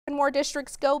more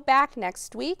districts go back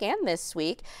next week and this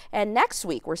week. And next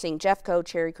week, we're seeing Jeffco,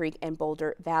 Cherry Creek, and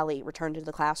Boulder Valley return to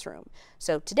the classroom.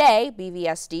 So today,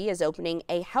 BVSD is opening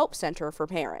a help center for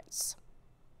parents.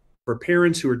 For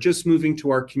parents who are just moving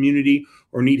to our community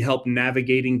or need help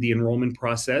navigating the enrollment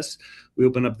process, we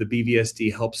open up the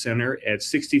BVSD Help Center at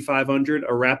 6500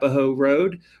 Arapahoe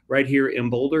Road right here in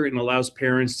Boulder, and allows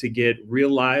parents to get real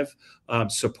live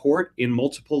support in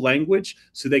multiple language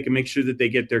so they can make sure that they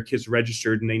get their kids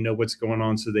registered and they know what's going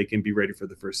on so they can be ready for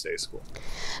the first day of school.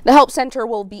 The Help Center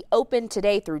will be open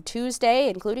today through Tuesday,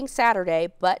 including Saturday,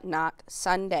 but not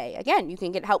Sunday. Again, you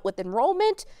can get help with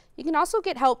enrollment. You can also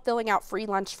get help filling out free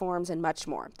lunch forms and much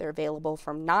more. They're available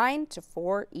from 9 to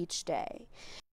 4 each day.